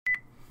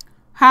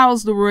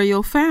How's the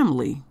royal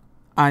family?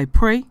 I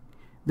pray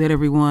that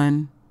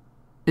everyone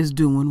is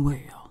doing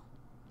well.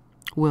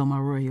 Well, my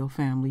royal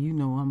family, you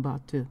know I'm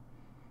about to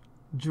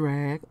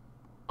drag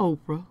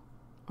Oprah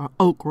or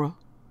Okra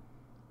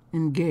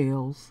and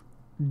Gayle's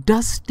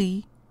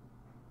dusty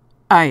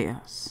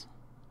ass.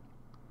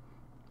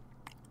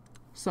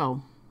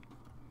 So,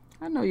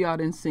 I know y'all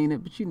didn't seen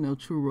it, but you know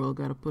True Royal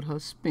got to put her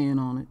spin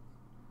on it.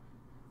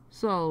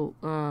 So,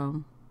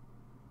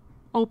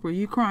 Oprah,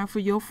 you crying for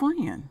your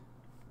friend.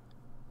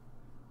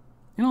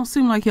 It don't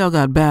seem like y'all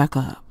got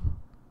backup.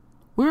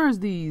 Where's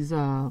these,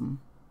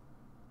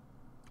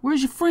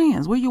 where's your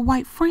friends? Where your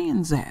white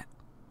friends at?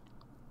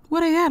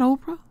 Where they at,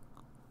 Oprah?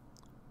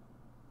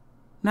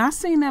 Now, I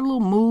seen that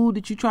little move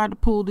that you tried to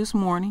pull this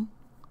morning.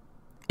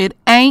 It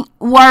ain't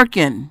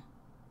working.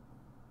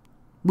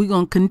 We're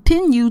going to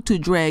continue to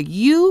drag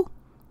you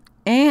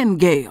and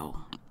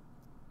Gayle.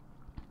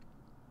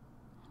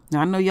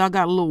 Now, I know y'all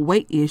got a little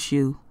weight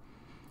issue.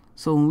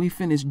 So when we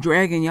finish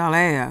dragging y'all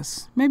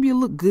ass, maybe you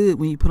look good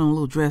when you put on a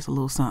little dress, a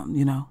little something,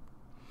 you know.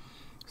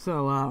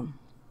 So,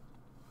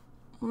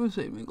 let me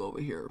see. Let me go over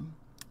here.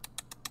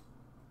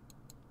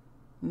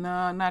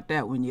 No, not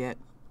that one yet.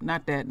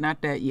 Not that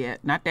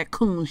yet. Not that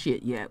coon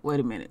shit yet.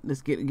 Wait a minute.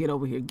 Let's get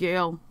over here.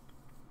 Gayle,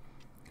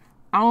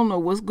 I don't know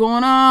what's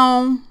going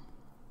on,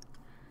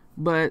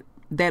 but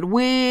that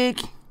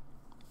wig,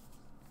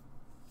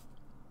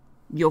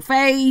 your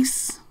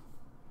face,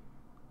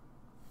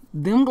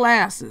 them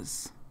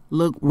glasses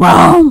look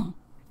wrong.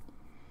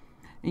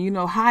 And you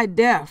know, high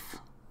def,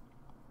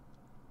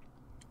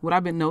 what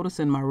I've been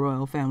noticing in my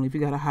royal family, if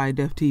you got a high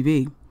def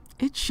TV,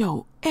 it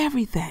show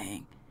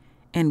everything.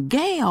 And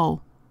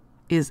Gayle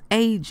is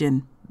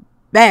aging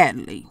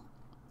badly.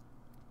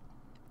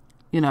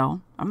 You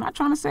know, I'm not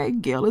trying to say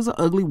Gayle is an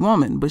ugly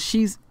woman, but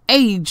she's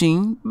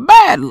aging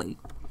badly.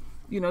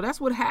 You know, that's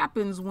what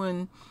happens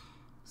when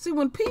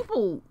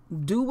people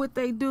do what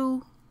they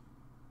do,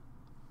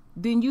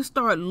 then you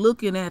start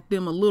looking at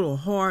them a little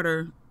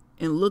harder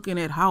and looking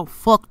at how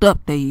fucked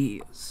up they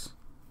is.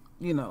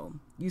 You know,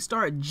 you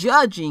start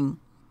judging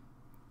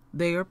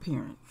their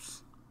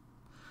appearance.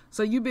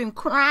 So you've been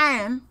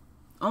crying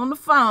on the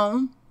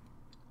phone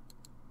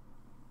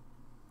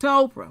to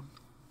Oprah.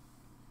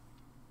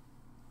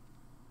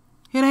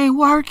 It ain't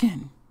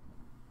working.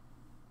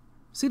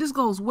 See, this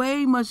goes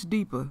way much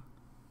deeper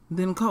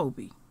than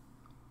Kobe,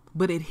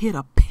 but it hit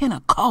a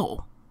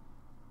pinnacle.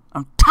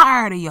 I'm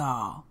tired of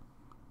y'all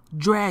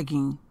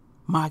dragging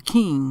my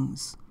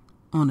kings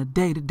on a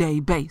day-to-day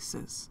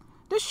basis.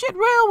 This shit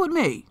real with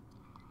me.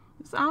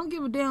 So I don't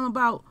give a damn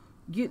about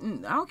I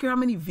don't care how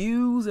many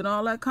views and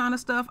all that kind of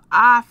stuff.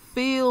 I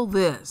feel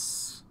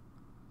this.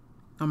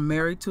 I'm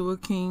married to a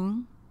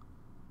king.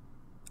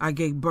 I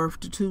gave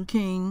birth to 2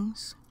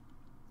 kings.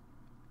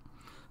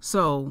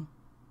 So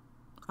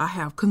I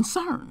have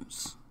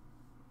concerns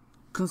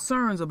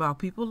about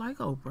people like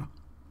Oprah.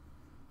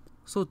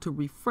 So to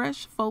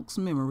refresh folks'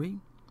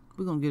 memory,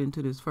 we're going to get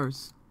into this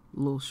first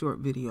little short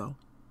video.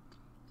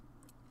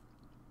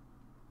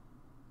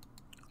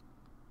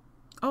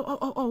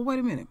 Oh, wait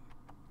a minute.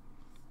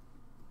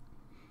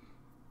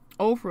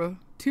 Oprah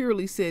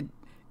tearily said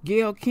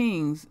Gayle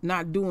King's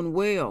not doing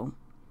well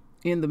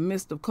in the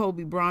midst of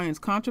Kobe Bryant's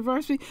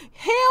controversy.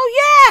 Hell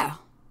yeah!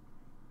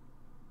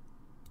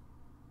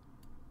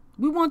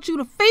 We want you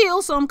to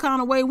feel some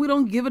kind of way. We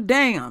don't give a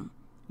damn.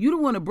 You the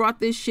one that brought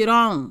this shit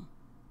on.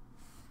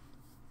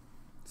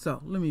 So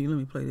let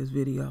me play this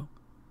video.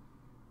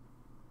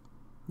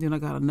 Then I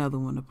got another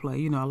one to play.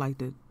 You know, I like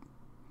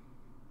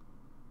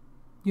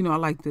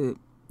to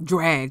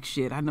drag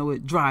shit. I know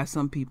it drives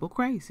some people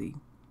crazy.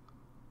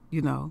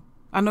 You know,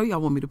 I know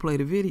y'all want me to play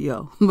the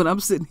video, but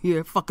I'm sitting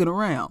here fucking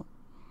around.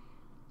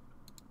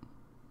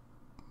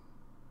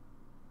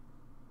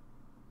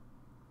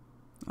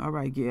 All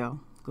right,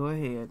 Gayle, go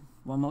ahead.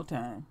 One more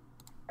time.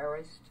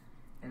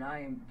 And I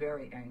am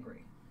very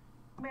angry.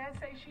 May I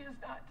say she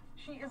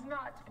is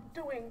not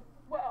doing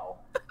well.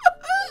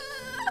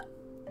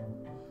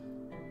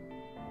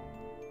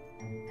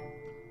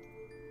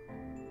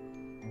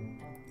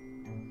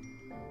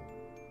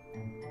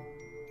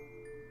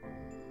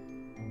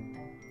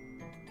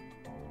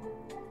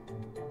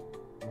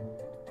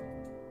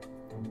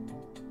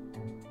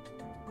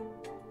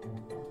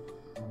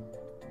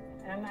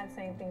 And I'm not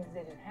saying things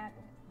didn't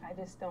happen. I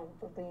just don't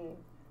believe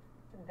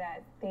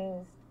that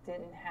things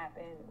didn't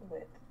happen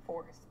with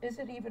force. Is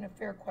it even a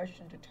fair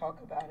question to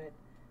talk about it,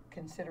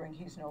 considering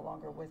he's no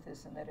longer with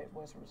us and that it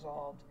was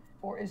resolved?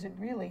 Or is it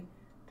really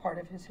part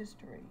of his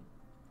history?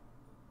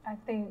 I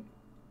think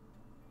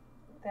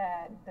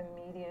that the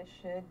media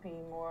should be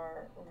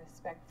more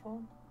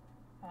respectful.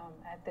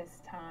 At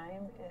this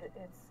time,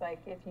 it's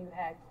like if you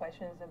had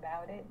questions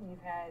about it,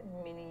 you've had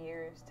many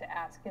years to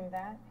ask him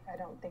that. I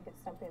don't think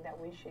it's something that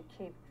we should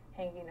keep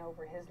hanging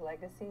over his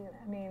legacy.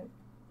 I mean,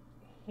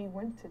 it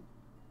went to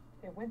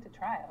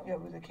trial. Yeah,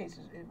 but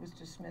it was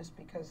dismissed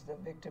because the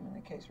victim in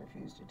the case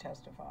refused to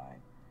testify.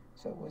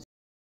 So it was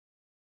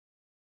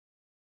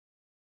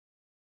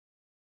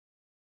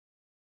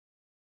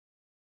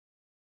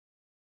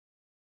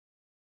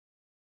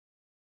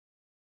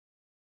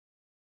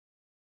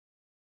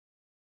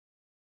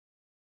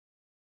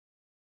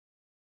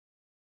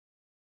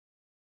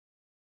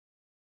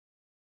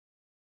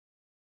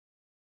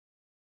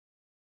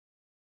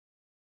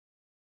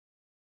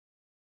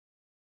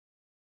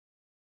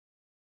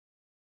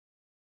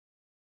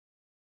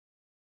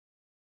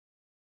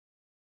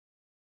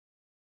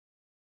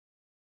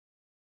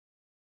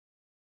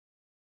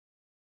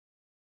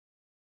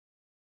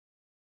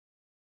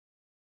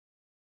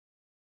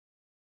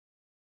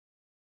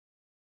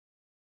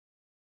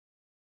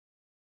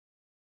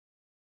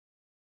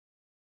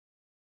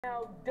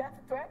Now death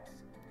threats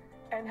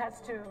and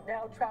has to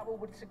now travel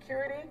with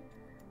security,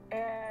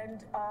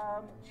 and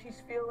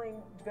she's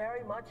feeling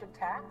very much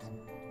attacked.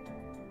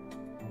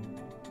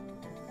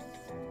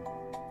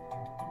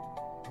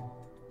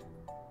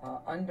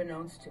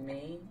 Unbeknownst to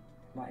me,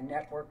 my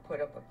network put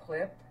up a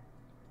clip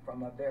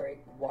from a very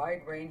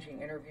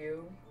wide-ranging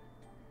interview,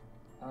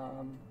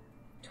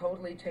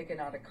 totally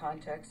taken out of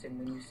context, and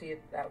when you see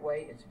it that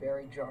way, it's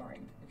very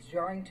jarring. It's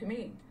jarring to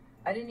me.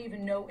 I didn't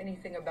even know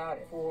anything about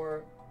it.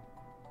 For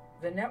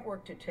the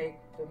network to take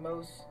the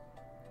most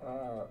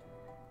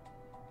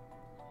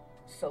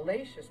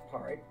salacious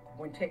part,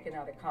 when taken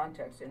out of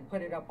context, and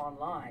put it up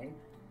online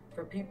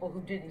for people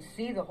who didn't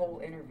see the whole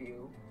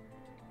interview,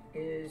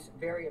 is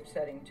very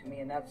upsetting to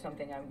me, and that's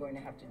something I'm going to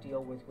have to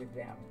deal with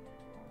them.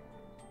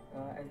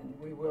 And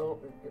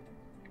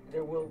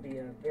there will be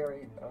a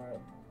very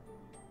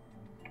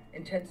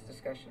intense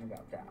discussion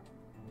about that.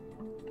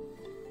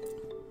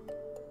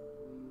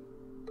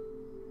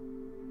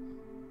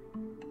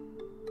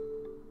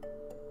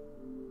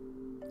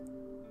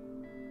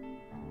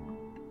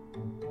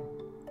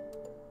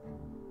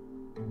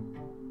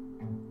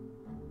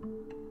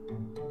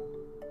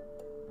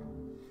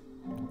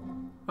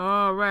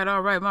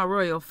 All right, my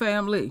royal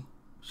family.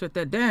 Shut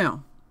that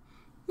down.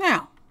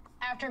 Now.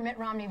 After Mitt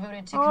Romney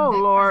voted to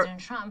convict President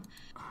Trump.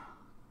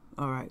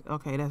 All right,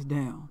 okay, that's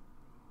down.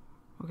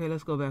 Okay,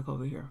 let's go back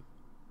over here.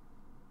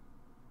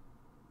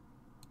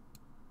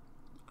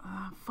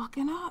 I'm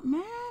fucking up,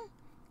 man.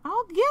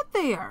 I'll get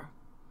there.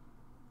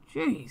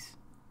 Jeez.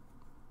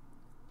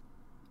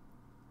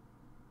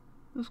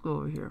 Let's go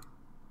over here.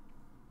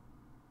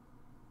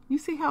 You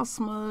see how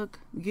smug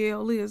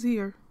Gayle is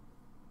here?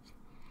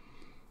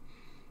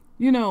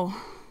 You know,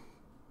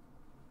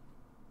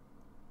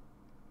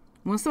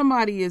 when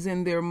somebody is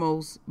in their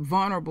most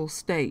vulnerable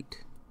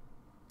state,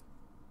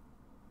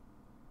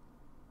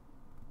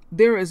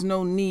 there is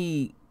no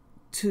need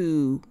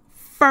to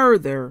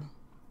further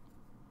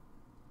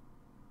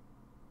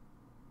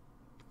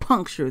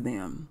puncture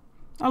them.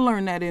 I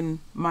learned that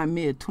in my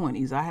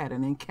mid-20s. I had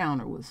an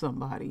encounter with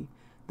somebody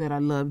that I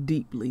loved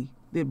deeply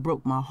that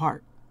broke my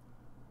heart.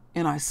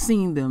 And I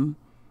seen them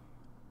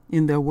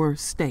in their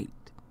worst state.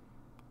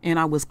 And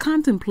I was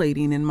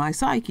contemplating in my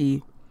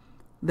psyche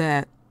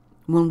that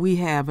when we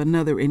have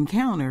another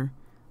encounter,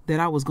 that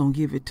I was going to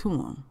give it to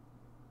him.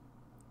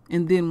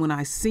 And then when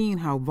I seen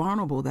how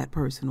vulnerable that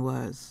person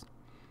was,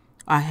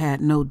 I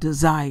had no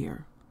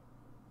desire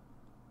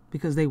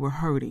because they were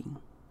hurting.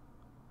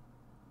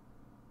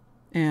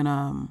 And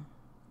I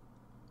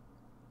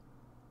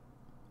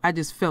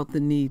just felt the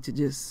need to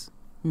just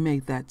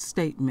make that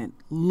statement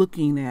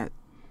looking at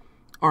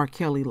R.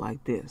 Kelly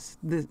like this.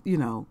 You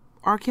know,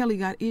 R. Kelly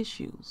got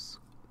issues.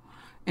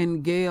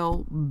 And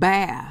Gayle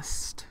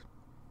basked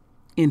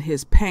in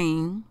his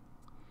pain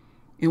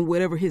and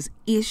whatever his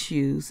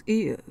issues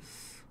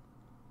is.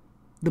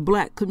 The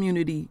black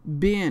community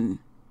been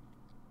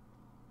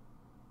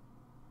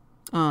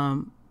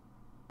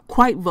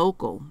quite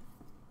vocal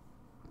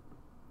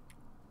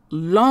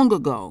long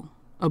ago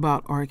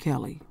about R.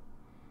 Kelly.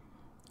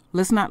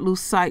 Let's not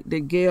lose sight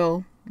that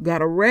Gayle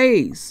got a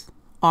raise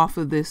off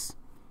of this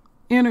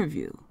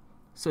interview.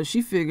 So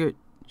she figured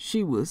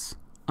she was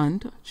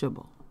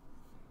untouchable.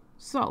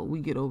 So we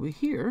get over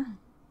here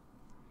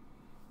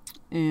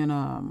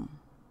and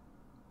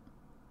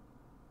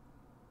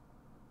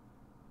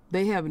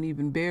they haven't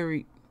even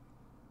buried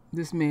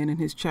this man and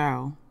his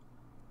child.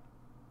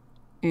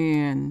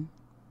 And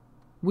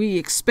we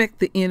expect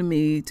the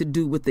enemy to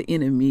do what the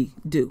enemy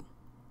do.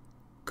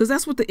 Because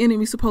that's what the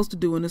enemy's supposed to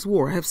do in this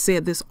war. I have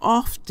said this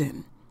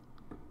often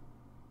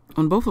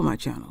on both of my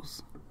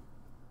channels.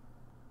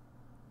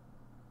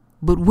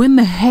 But when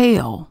the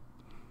hell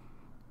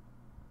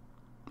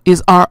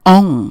is our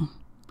own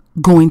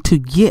going to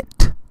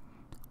get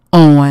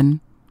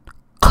on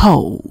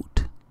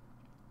code?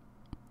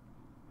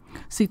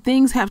 See,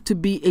 things have to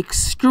be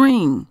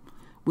extreme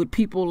with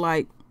people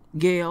like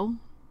Gayle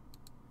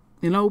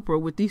and Oprah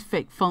with these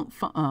fake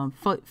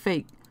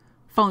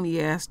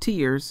phony ass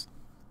tears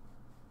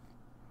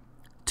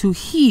to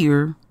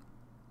hear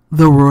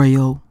the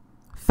royal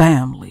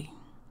family.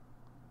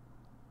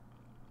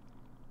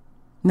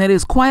 Now, it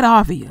is quite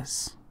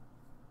obvious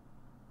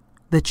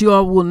that you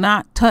all will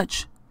not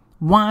touch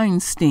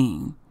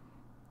Weinstein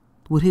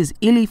with his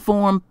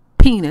illy-formed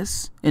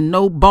penis and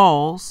no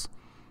balls.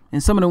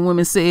 And some of the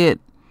women said,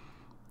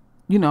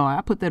 you know, I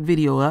put that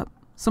video up.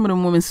 Some of the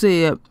women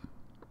said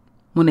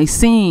when they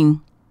seen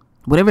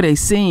whatever they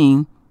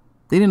seen,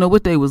 they didn't know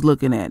what they was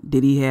looking at.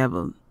 Did he have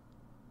a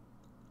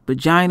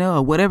vagina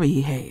or whatever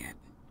he had?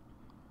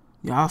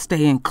 Y'all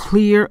staying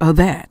clear of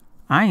that.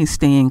 I ain't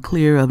staying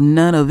clear of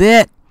none of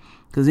it.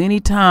 Because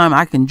anytime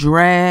I can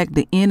drag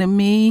the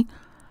enemy,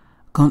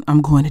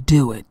 I'm going to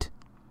do it.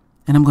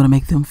 And I'm going to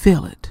make them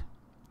feel it.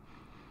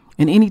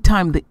 And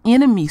anytime the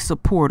enemy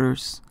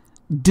supporters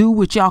do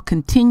what y'all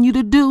continue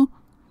to do,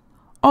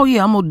 oh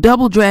yeah, I'm going to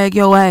double drag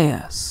your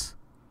ass.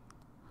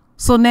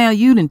 So now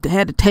you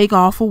had to take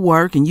off of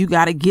work and you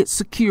got to get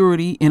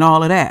security and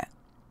all of that.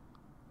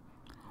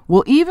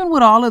 Well, even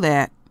with all of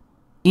that,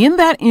 in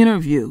that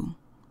interview,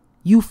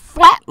 you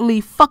flatly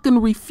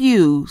fucking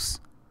refuse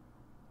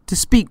to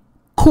speak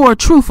core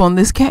truth on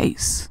this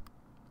case.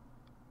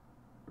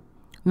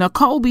 Now,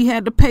 Kobe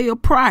had to pay a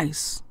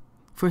price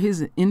for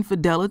his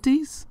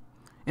infidelities,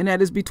 and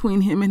that is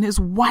between him and his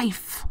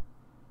wife.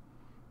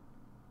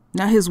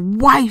 Now, his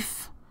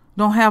wife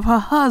don't have her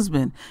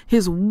husband.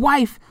 His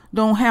wife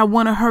don't have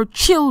one of her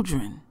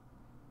children.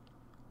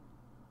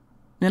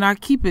 And I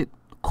keep it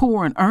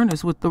core and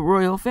earnest with the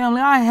royal family.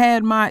 I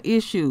had my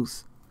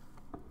issues.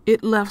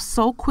 It left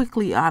so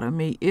quickly out of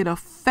me. It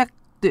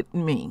affected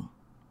me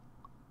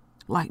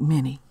like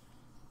many.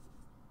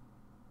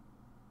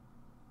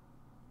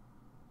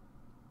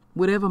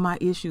 Whatever my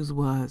issues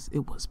was,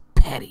 it was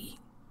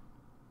petty.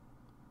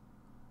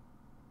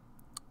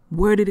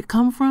 Where did it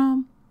come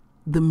from?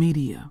 The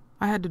media.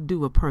 I had to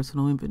do a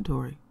personal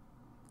inventory.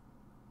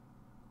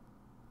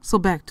 So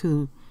back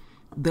to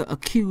the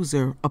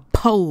accuser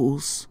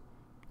opposed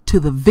to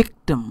the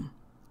victim.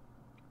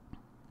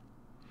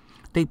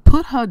 They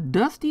put her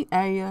dusty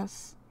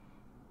ass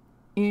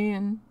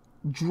in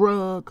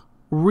drug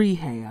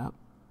rehab.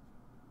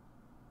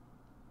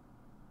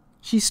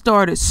 She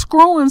started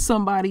screwing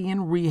somebody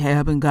in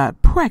rehab and got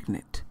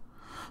pregnant.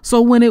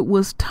 So when it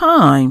was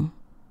time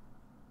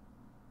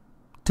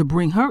to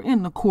bring her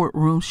in the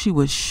courtroom, she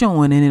was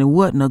showing, and it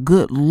wasn't a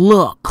good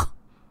look.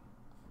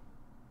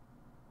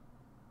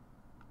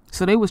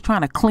 So they was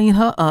trying to clean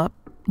her up,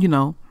 you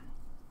know,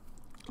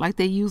 like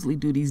they usually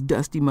do, these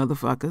dusty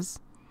motherfuckers.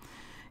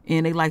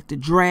 And they like to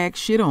drag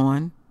shit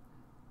on,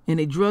 and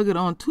they drug it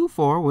on too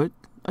forward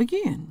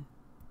again.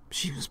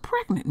 She was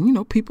pregnant, and, you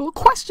know, people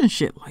question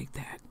shit like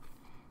that.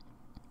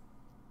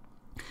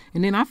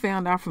 And then I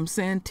found out from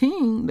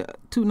Santine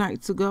 2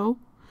 nights ago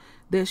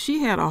that she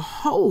had a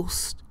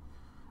host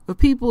of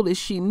people that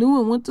she knew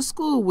and went to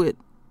school with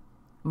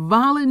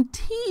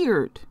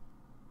volunteered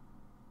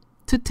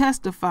to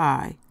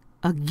testify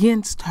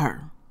against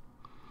her.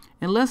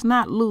 And let's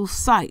not lose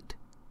sight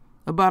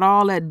about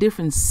all that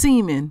different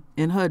semen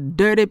in her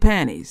dirty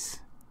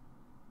panties.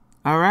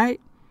 All right?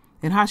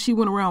 And how she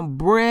went around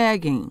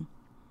bragging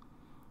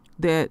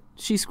that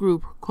she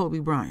screwed Kobe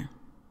Bryant.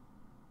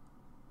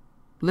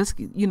 Let's,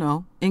 you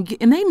know, and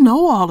they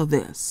know all of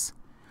this.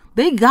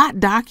 They got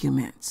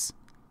documents.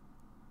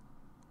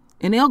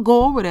 And they'll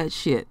go over that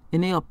shit,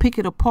 and they'll pick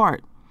it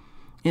apart,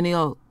 and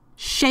they'll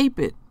shape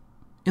it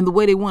in the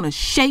way they want to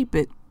shape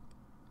it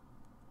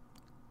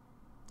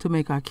to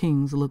make our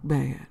kings look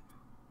bad.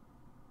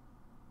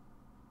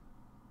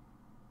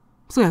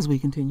 So as we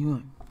continue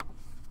on.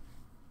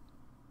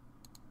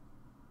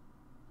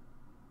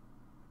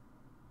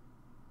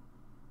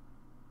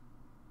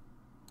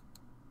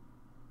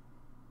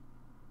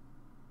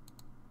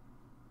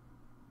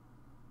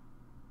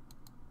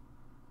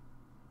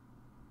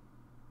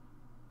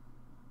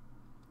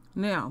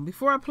 Now,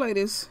 before I play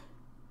this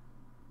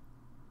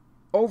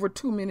over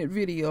 2-minute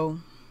video,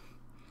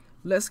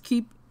 let's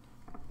keep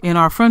in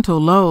our frontal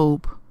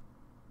lobe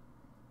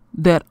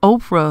that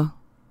Oprah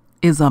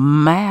is a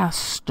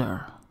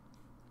master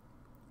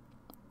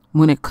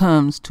when it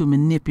comes to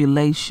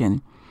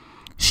manipulation.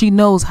 She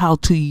knows how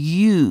to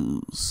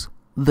use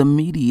the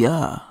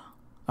media.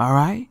 All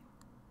right?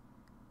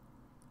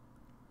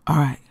 All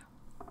right.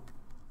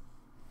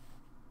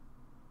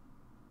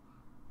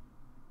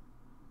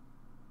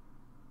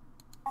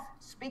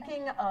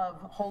 Speaking of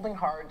holding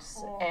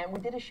hearts, and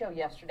we did a show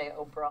yesterday,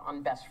 Oprah,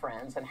 on best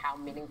friends and how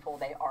meaningful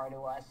they are to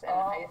us. And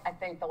I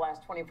think the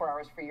last 24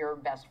 hours for your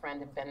best friend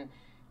have been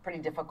pretty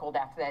difficult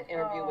after that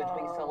interview with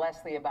Lisa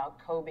Leslie about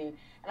Kobe.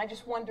 And I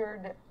just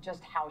wondered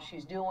just how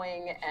she's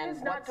doing. And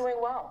she's not doing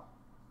well.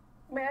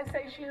 May I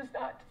say she is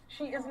not?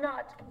 She is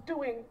not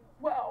doing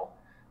well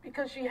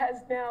because she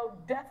has now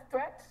death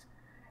threats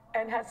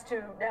and has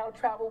to now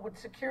travel with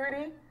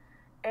security.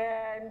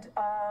 And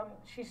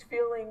she's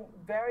feeling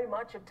very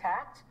much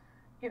attacked.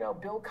 You know,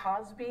 Bill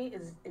Cosby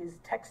is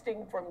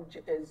texting from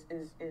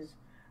is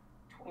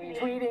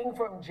tweeting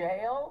from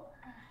jail,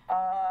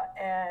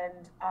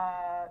 and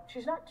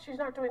she's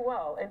not doing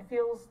well, and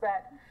feels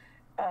that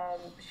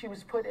she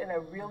was put in a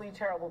really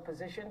terrible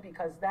position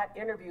because that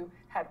interview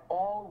had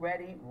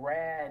already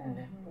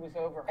ran. It was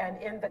over.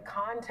 And in the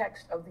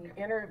context of the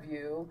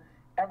interview,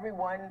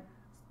 everyone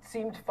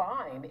seemed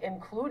fine,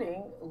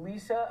 including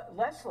Lisa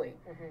Leslie.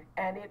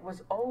 And it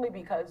was only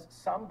because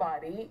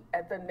somebody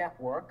at the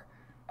network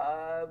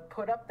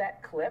put up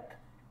that clip,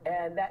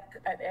 and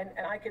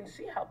I can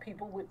see how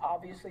people would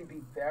obviously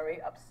be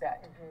very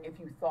upset if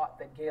you thought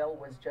that Gayle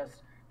was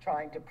just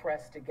trying to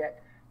press to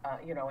get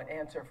you know, an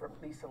answer from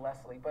Lisa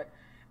Leslie. But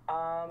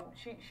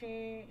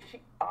she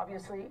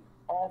obviously,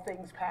 all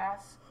things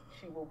pass.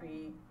 She will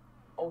be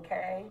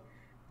okay.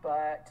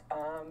 But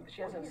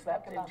she hasn't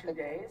slept in 2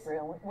 days.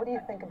 What do you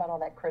think about all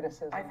that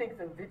criticism? I think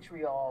the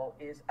vitriol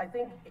is, I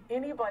think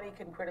anybody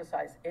can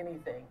criticize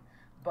anything,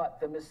 but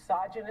the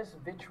misogynist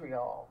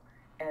vitriol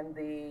and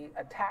the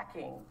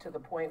attacking to the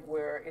point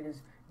where it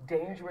is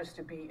dangerous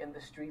to be in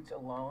the streets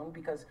alone,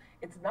 because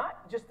it's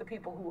not just the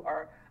people who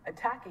are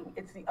attacking,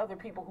 it's the other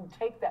people who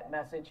take that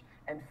message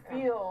and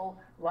feel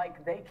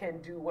like they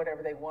can do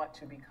whatever they want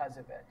to because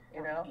of it,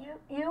 you know?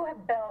 You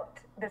have built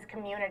this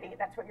community.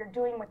 That's what you're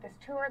doing with this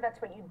tour.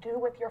 That's what you do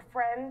with your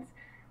friends.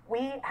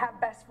 We have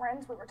best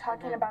friends. We were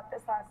talking about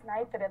this last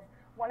night, that if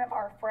one of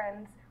our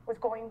friends was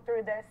going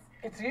through this,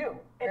 it's you.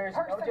 There's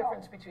no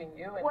difference between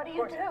you and what do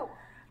you do?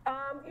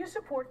 You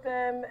support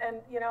them, and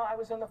you know, I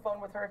was on the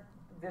phone with her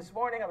this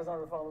morning. I was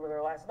on the phone with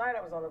her last night.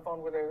 I was on the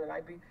phone with her the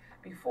night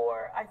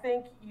before. I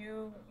think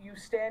you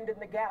stand in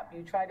the gap.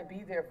 You try to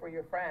be there for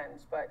your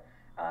friends, but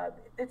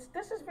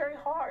this is very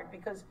hard,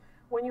 because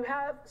when you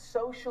have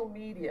social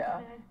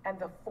media and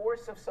the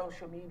force of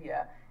social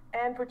media,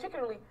 and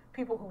particularly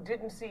people who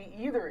didn't see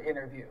either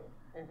interview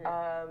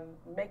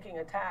making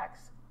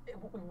attacks.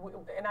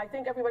 And I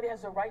think everybody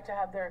has the right to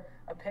have their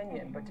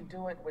opinion, but to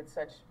do it with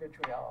such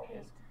vitriol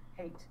is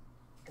hate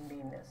and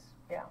meanness.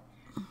 Yeah.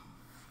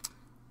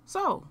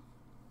 So,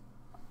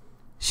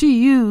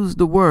 she used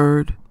the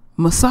word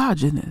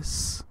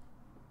misogynist.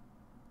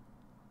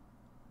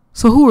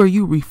 So who are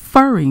you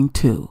referring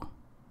to?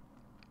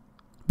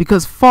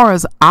 Because far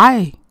as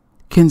I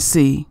can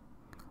see,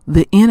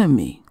 the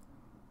enemy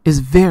is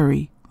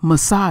very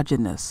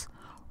misogynist,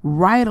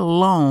 right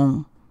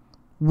along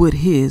with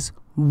his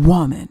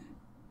woman.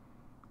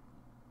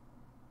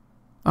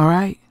 All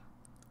right?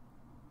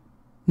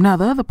 Now,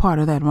 the other part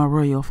of that, my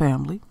royal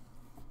family,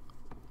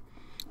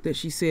 that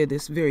she said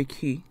that's very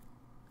key.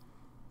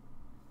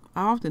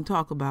 I often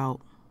talk about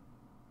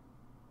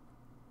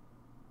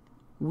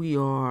we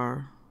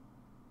are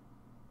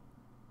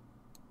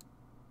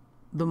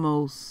the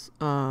most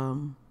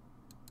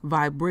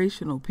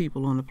vibrational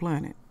people on the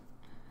planet.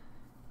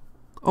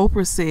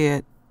 Oprah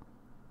said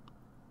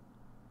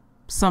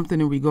something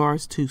in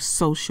regards to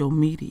social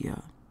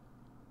media,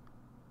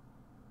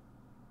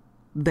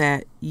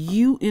 that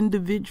you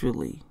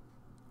individually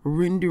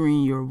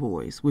rendering your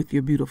voice with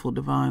your beautiful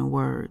divine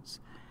words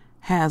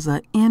has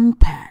an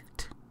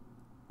impact,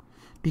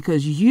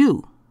 because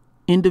you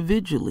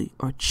individually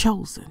are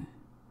chosen.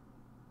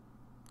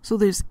 So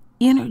there's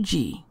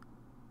energy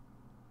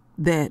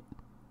that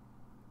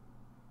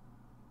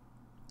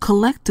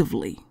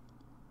collectively,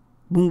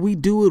 when we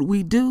do what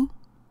we do,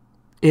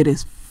 it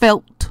is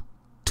felt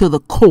to the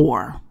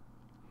core,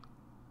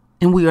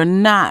 and we are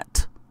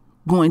not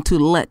going to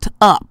let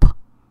up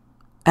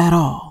at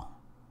all.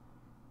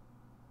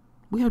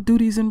 We have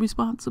duties and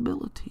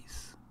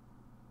responsibilities.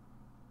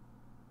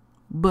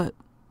 But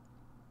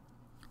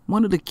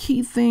one of the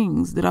key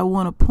things that I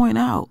want to point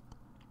out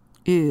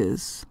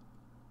is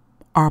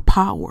our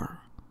power.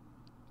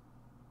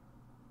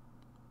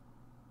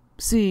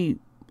 See,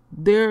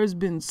 there's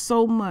been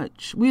so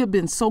much, we have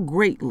been so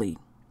greatly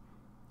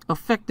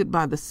affected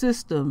by the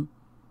system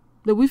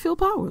that we feel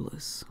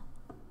powerless.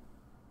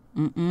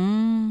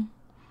 Oh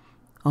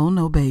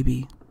no,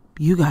 baby.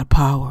 You got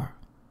power.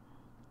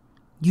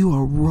 You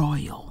are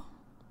royal.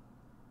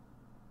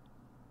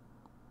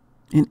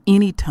 And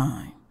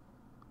anytime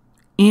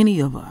any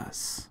of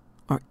us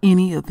or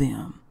any of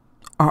them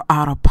are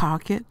out of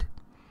pocket,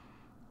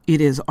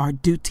 it is our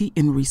duty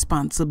and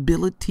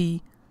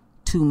responsibility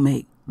to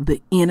make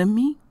the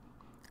enemy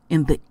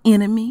and the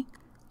enemy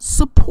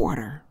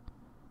supporter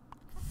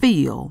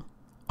feel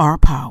our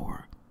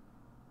power.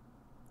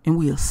 And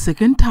we are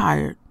sick and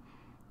tired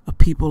of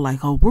people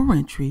like Oprah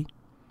Winfrey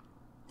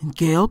and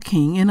Gayle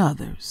King and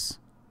others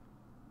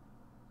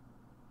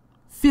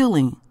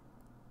feeling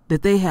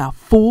that they have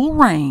full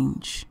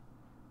range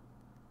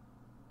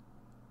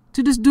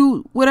to just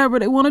do whatever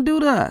they want to do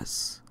to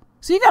us.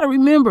 So you got to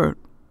remember,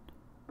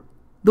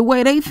 the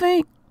way they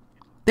think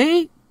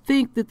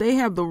that they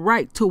have the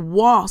right to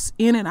waltz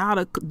in and out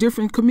of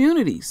different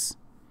communities.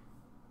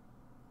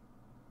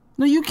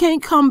 No, you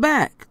can't come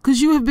back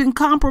because you have been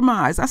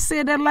compromised. I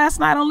said that last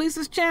night on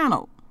Lisa's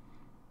channel.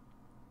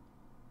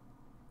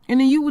 And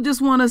then you would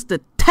just want us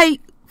to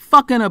take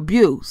fucking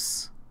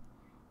abuse.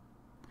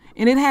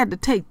 And it had to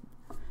take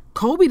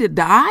Kobe to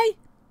die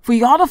for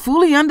y'all to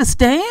fully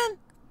understand?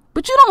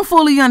 But you don't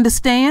fully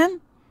understand.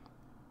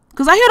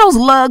 Because I hear those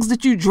lugs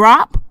that you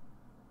drop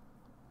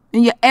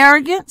and your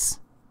arrogance.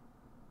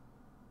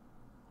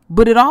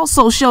 But it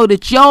also showed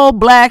that your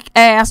black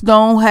ass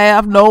don't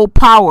have no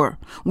power.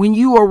 When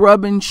you are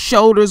rubbing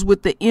shoulders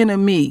with the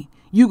enemy,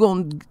 you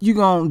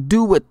gonna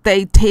do what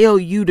they tell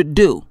you to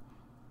do.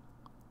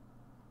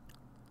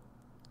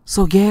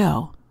 So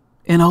Gayle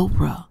and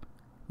Oprah,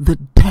 the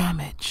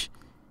damage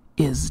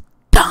is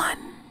done.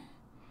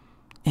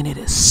 And it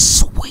is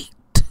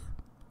sweet.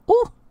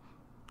 Ooh,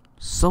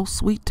 so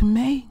sweet to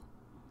me.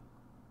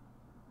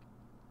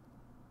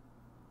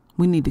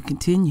 We need to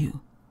continue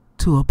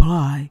to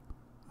apply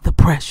the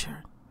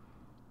pressure.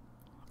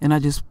 And I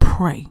just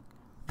pray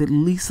that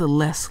Lisa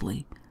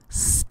Leslie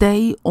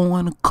stay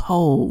on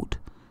code.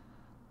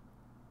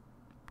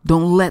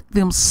 Don't let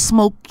them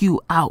smoke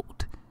you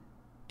out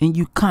and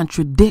you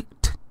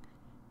contradict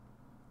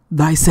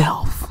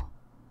thyself.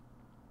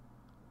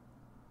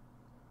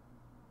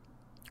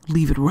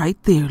 Leave it right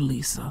there,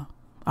 Lisa.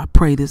 I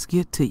pray this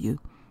get to you.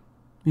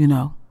 You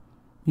know,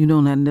 you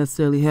don't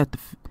necessarily have to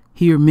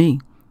hear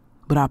me,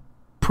 but I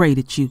pray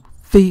that you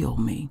feel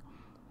me.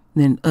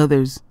 Then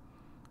others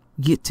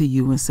get to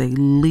you and say,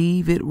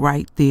 leave it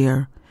right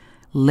there.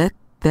 Let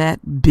that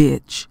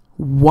bitch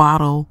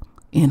waddle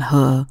in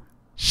her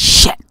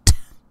shit.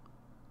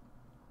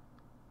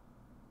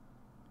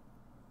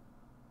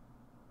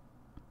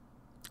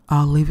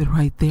 I'll leave it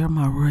right there,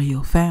 my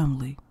royal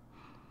family.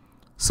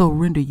 So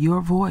render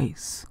your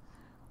voice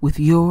with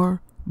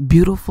your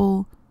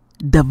beautiful,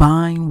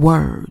 divine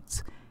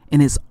words.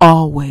 And as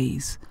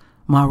always,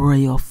 my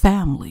royal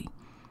family,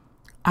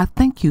 I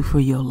thank you for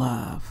your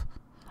love.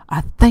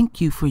 I thank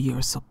you for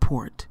your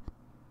support.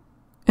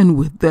 And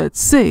with that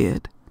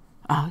said,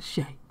 Ashe.